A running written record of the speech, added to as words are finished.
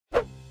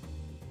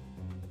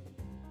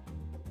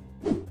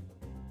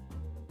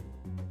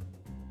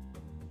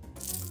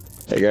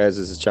Hey guys,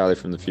 this is Charlie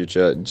from the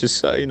future. Just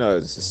so you know,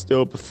 this is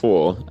still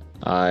before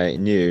I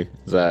knew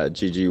that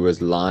GG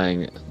was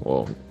lying,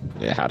 well,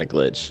 it had a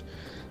glitch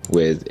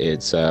with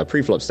its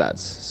pre-flop stats.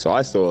 So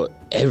I thought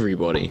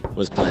everybody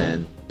was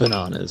playing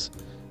bananas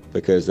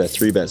because their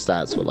 3-bet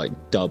stats were like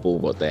double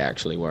what they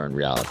actually were in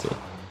reality.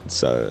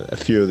 So a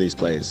few of these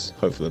plays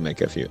hopefully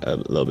make a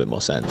little bit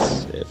more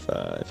sense if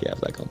you have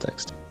that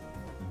context.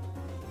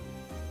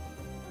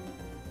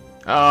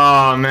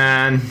 Oh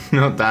man,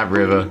 not that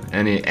river.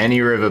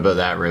 Any river but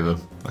that river.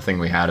 I think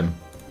we had him.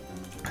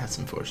 That's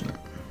unfortunate.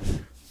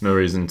 No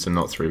reason to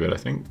not 3-bet, I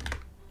think.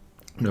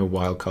 No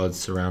wild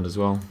cards around as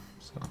well.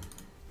 So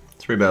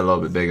 3-bet a little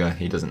bit bigger.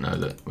 He doesn't know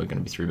that we're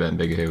going to be 3-betting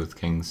bigger here with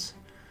kings.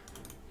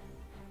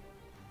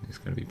 He's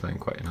going to be playing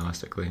quite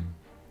inelastically.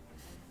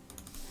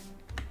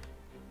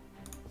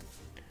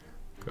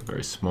 Go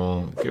very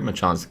small. Give him a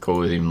chance to call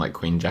with even like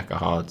queen jack of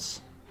hearts.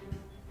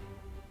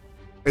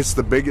 It's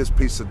the biggest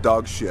piece of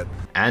dog shit.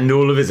 And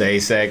all of his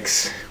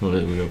ace-X.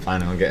 We were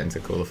planning on getting to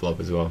call the flop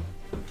as well.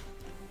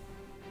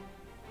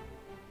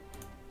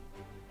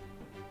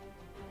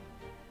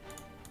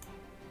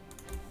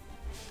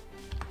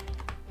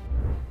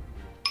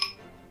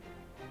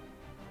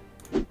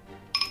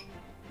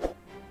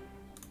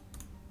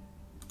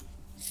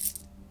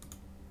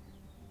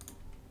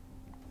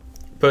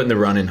 Putting the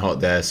run in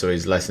hot there, so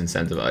he's less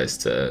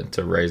incentivized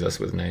to raise us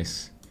with an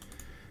ace.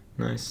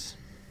 Nice.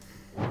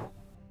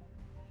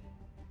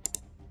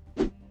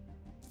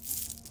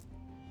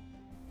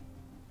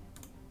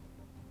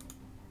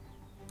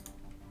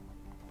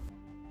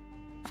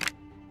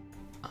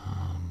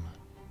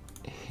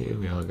 Here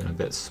we are going to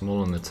bet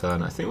small on the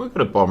turn. I think we've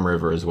got a bomb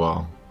river as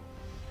well.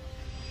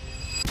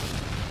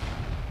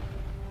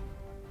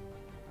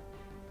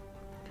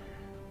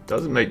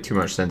 Doesn't make too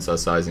much sense our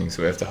sizing,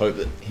 so we have to hope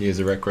that he is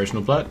a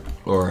recreational plat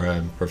or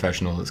a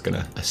professional that's going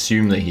to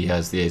assume that he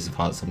has the ace of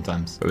hearts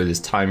sometimes. But with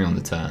his timing on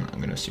the turn, I'm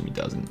going to assume he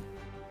doesn't.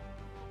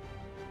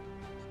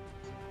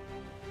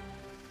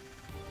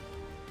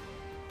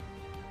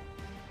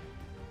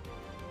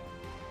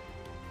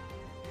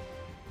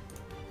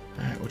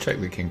 Alright, we'll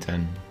check the king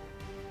 10.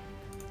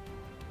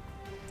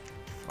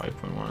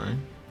 5.19.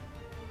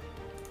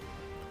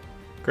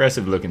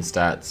 Aggressive looking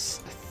stats.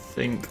 I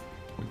think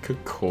we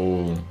could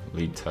call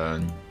lead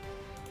turn.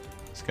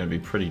 It's going to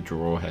be pretty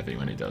draw heavy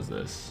when he does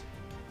this.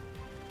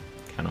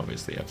 Can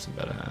obviously have some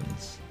better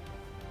hands.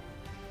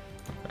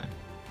 Okay.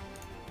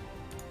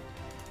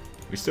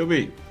 We still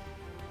beat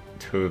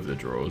 2 of the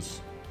draws.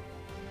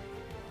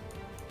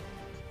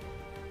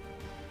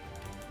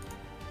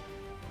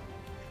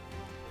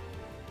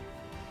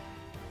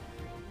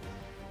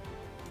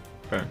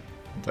 Okay,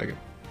 I'll take it.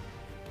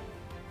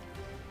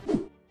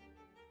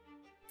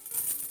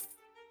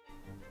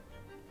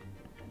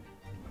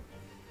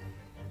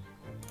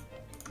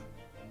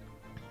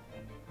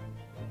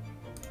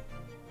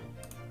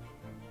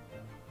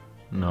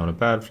 Not a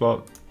bad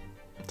flop.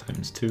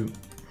 Times 2.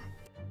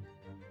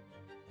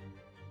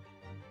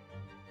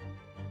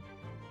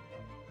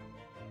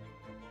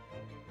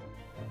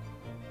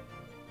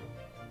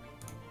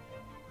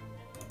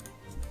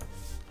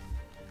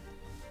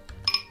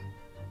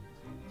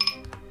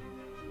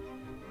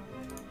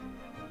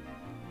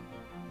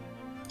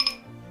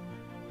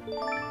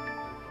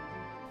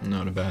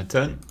 Not a bad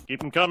 10. Keep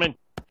them coming.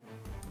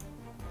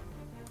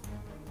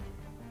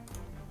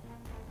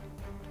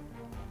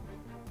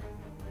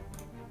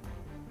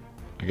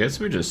 I guess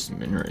we just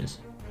min raise.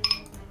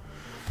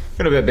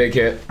 Gonna be a big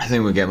hit. I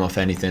think we'll get him off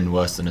anything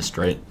worse than a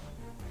straight.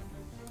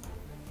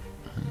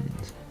 And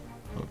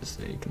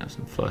obviously you can have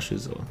some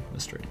flushes or a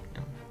straight.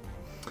 Yeah.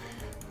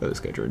 But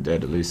this guy drew a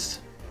dead at least.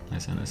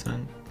 Nice hand, nice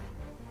hand.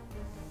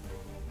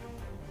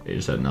 He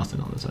just had nothing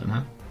on the turn,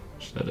 huh?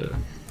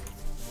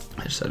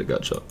 I just had a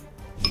gut shot.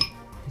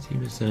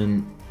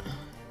 80%.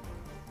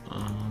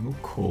 We'll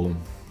call.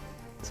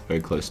 It's very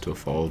close to a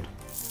fold.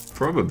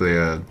 Probably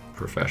a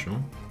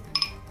professional.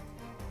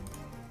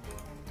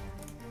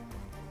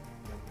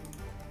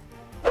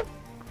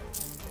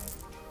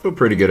 Feel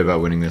pretty good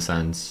about winning this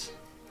hand. That's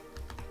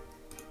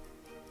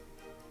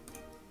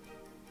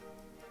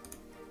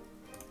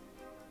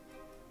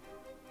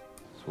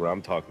what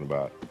I'm talking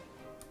about.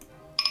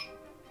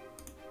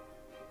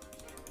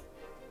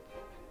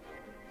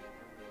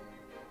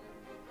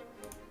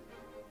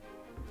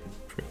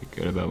 Pretty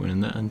good about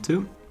winning that hand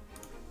too.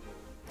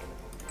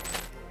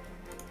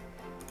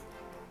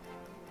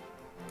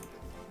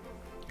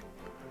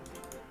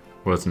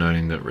 Worth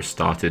noting that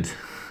restarted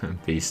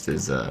Beast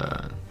is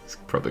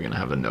probably gonna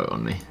have a note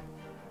on me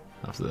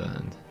after the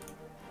hand.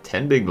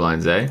 10 big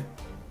blinds, eh?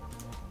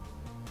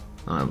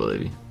 I don't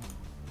believe you.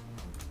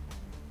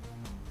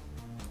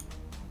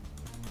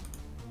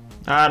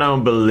 I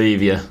don't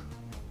believe you.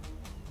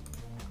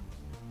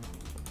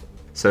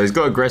 So he's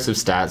got aggressive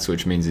stats,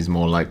 which means he's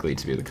more likely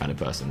to be the kind of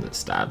person that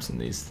stabs in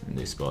these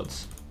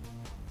spots.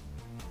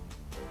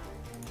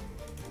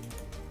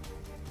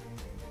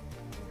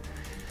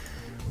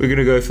 We're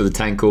gonna go for the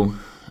tank call,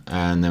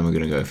 and then we're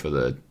gonna go for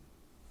the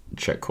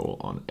check call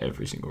on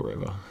every single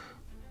river.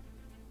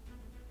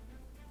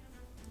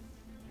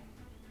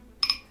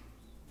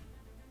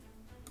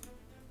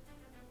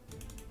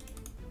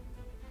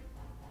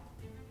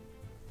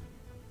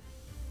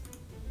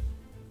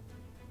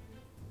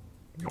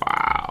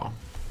 Wow.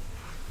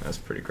 That's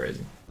pretty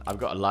crazy. I've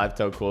got a live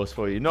tail course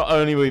for you. Not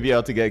only will you be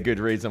able to get good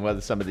reads on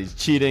whether somebody's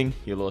cheating,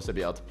 you'll also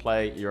be able to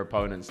play your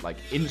opponents like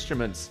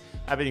instruments.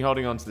 I've been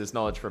holding on to this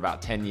knowledge for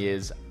about 10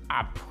 years.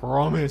 I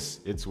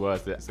promise it's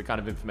worth it. It's the kind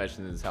of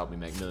information that has helped me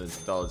make millions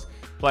of dollars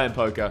playing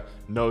poker.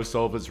 No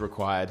solvers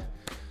required.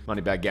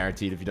 Money back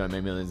guaranteed if you don't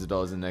make millions of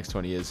dollars in the next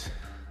 20 years.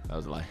 That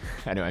was a lie.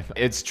 Anyway,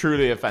 it's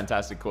truly a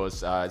fantastic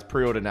course. It's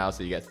pre-ordered now,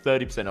 so you get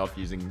 30% off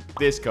using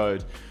this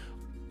code.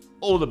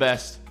 All the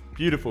best.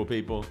 Beautiful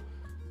people.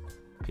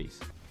 Peace.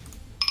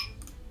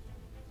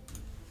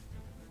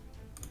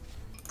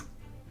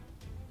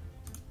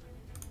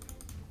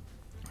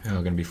 Yeah,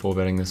 we're going to be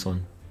 4-betting this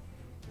one.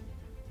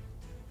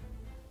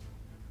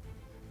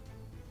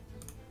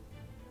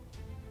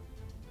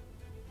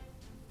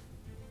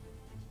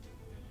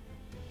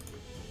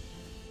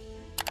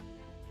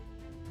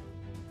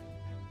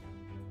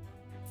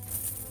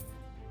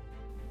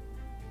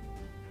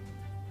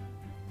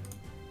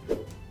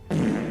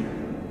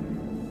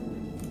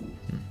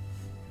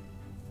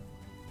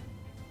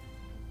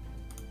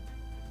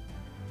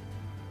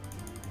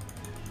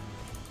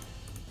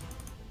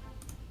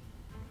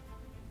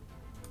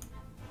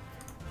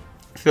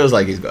 Feels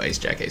like he's got ace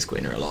jack ace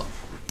queener a lot.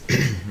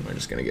 We're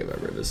just gonna give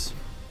out rivers.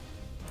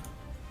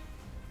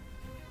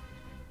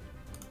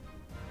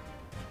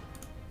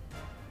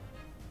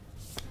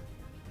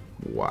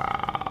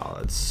 Wow,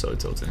 that's so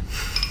tilting.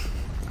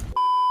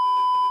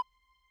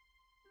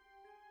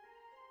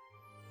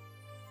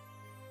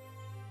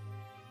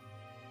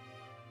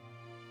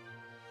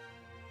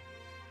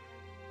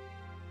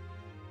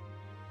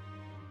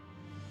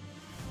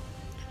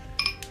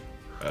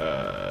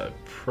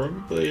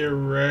 Probably a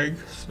reg,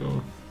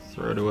 so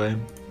throw it away.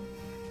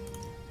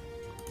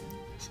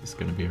 This is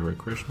going to be a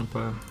recreational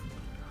player.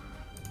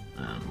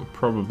 And we're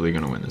probably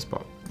going to win this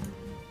pot.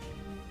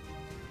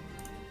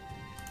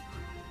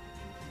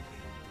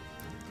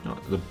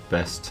 Not the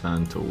best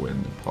turn to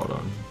win the pot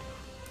on.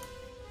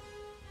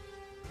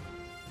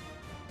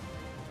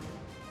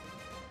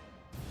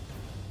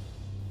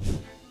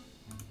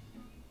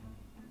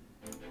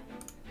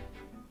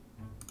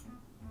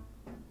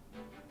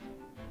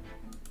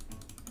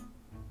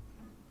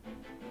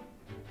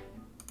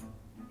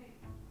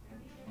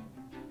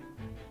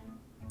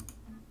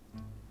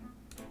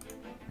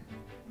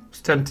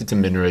 Tempted to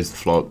min raise the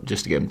flop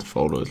just to get him to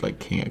fold with like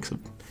king x of,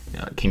 you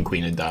know, king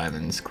queen of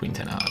diamonds, queen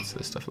 10 hearts,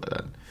 stuff like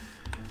that.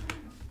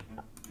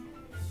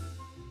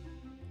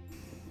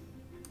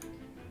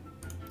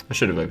 I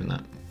should have opened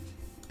that.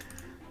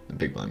 The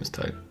big blind was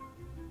tight.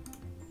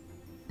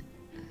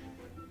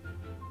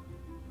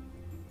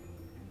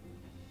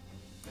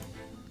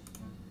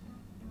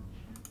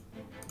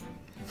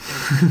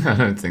 I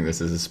don't think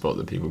this is a spot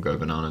that people go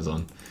bananas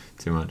on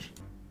too much.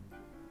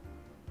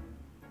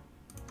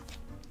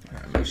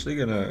 I'm actually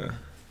gonna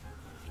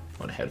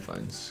put on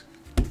headphones.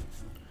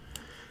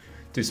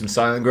 Do some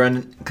silent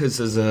grinding because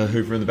there's a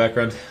Hoover in the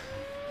background.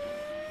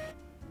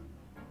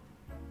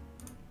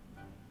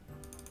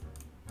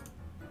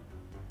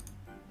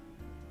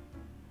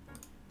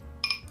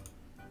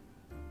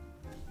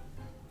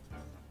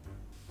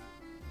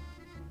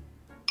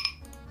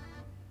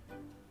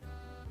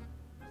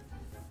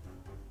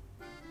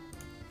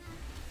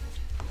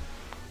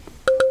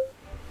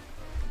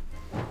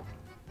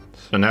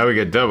 So now we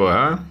get double,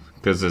 huh?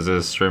 Because there's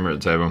a streamer at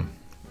the table.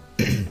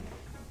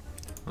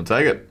 I'll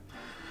take it.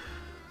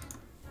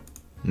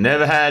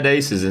 Never had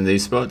aces in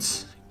these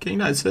spots. King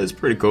Knight says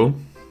pretty cool.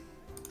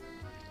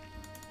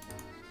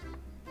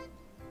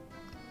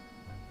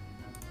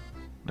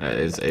 That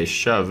is a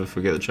shove if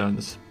we get the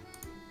chance.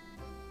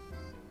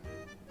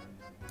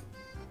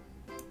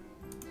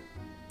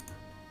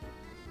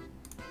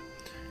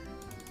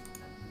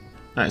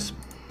 Nice.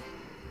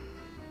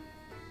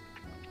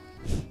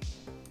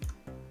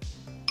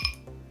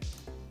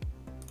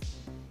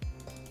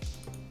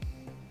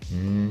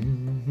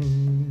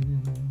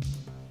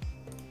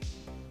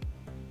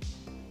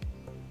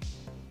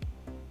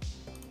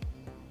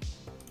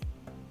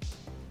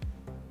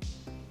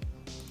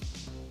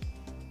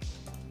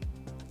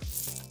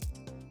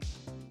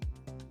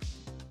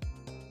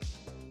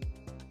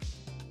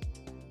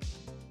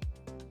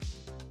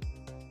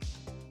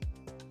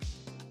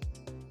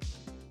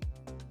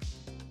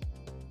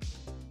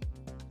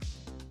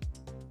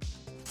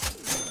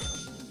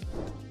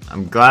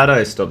 I'm glad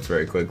I stopped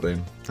very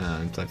quickly.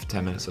 Played for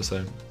 10 minutes or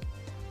so.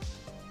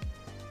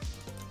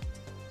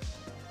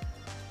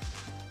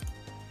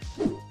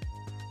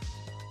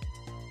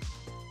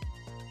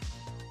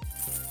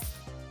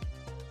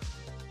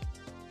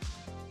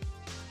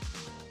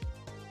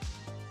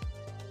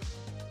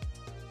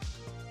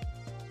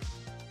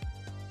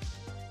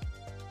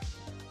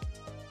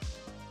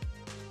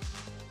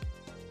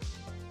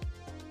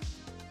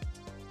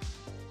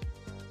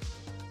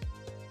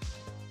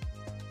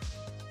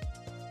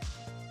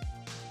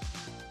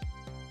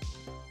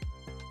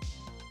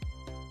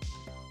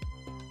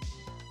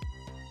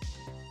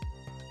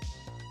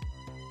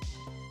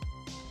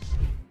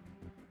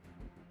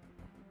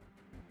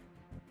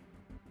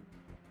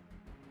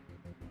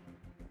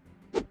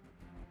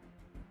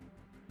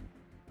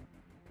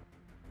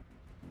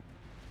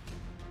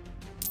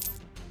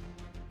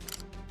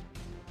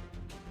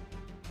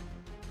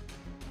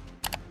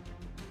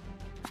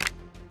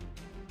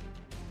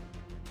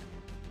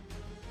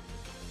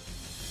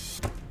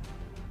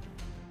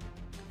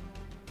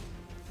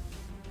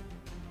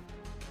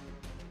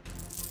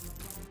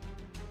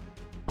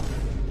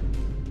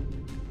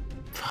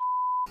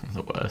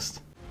 The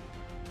worst.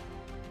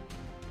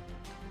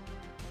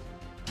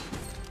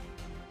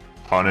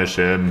 Punish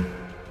him.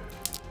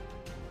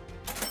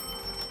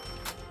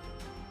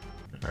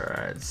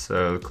 Alright,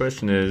 so the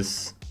question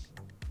is,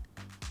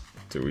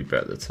 do we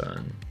bet the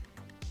turn?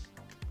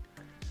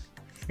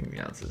 I think the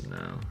answer is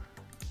no.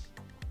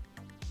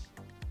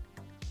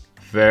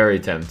 Very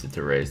tempted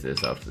to raise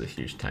this after the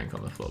huge tank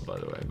on the flop, by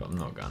the way, but I'm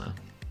not gonna.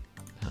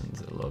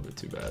 Hand's a little bit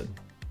too bad.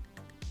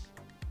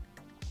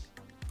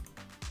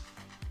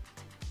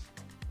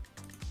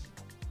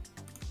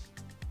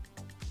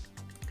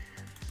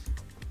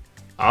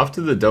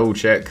 After the double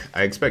check,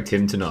 I expect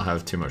him to not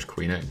have too much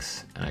queen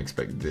X, and I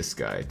expect this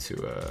guy to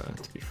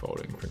be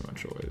folding pretty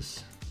much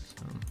always.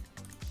 So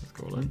let's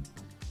go all in.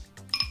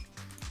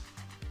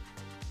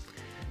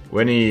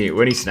 When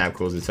he snap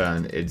calls a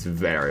turn, it's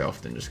very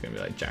often just gonna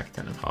be like Jack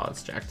 10 of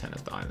hearts, Jack 10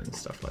 of diamonds,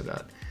 stuff like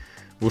that.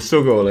 We'll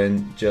still go all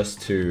in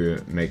just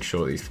to make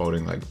sure that he's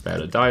folding like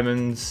better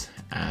diamonds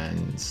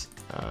and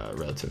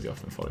relatively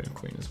often folding a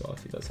queen as well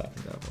if he does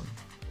happen to have one.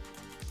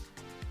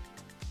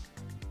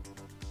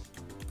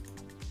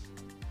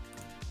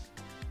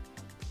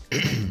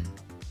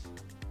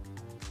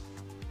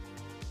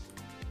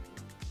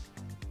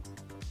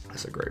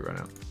 That's a great run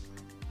out.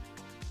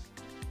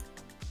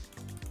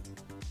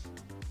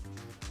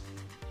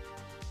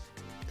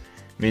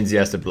 Means he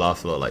has to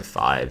bluff a lot like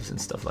fives and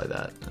stuff like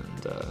that.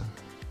 And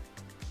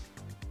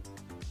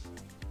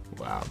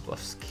wow,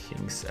 bluffs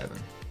king 7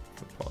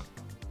 for pot.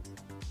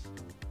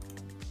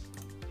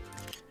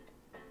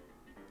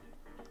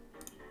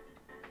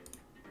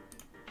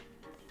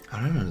 I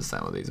don't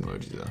understand what these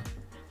emojis are.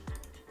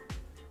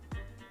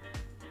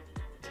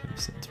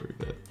 10%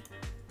 3-bet.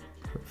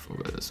 Full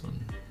bet this one.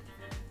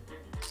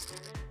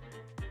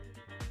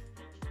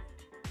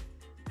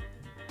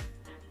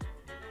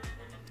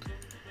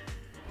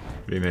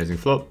 Pretty amazing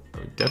flop.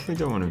 We definitely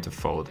don't want him to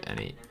fold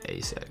any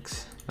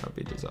ace-X. That would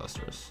be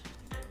disastrous.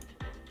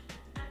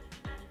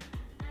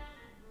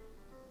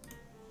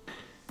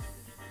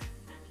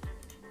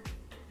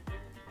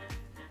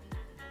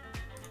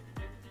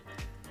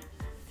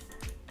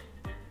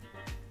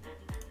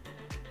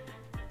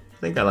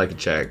 I think I like a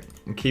check.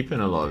 I'm keeping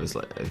a lot of his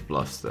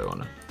bluffs though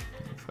on a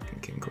fucking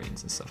king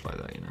queens and stuff like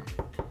that, you know.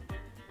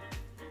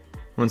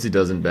 Once he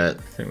doesn't bet,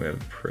 I think we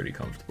have a pretty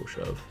comfortable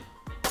shove.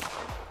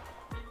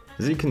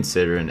 Is he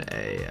considering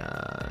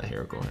a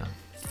hero call here?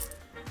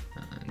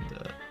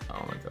 And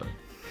oh my god.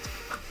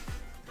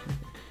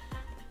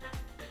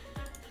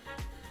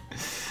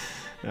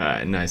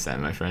 Alright, nice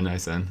hand, my friend,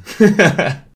 nice hand.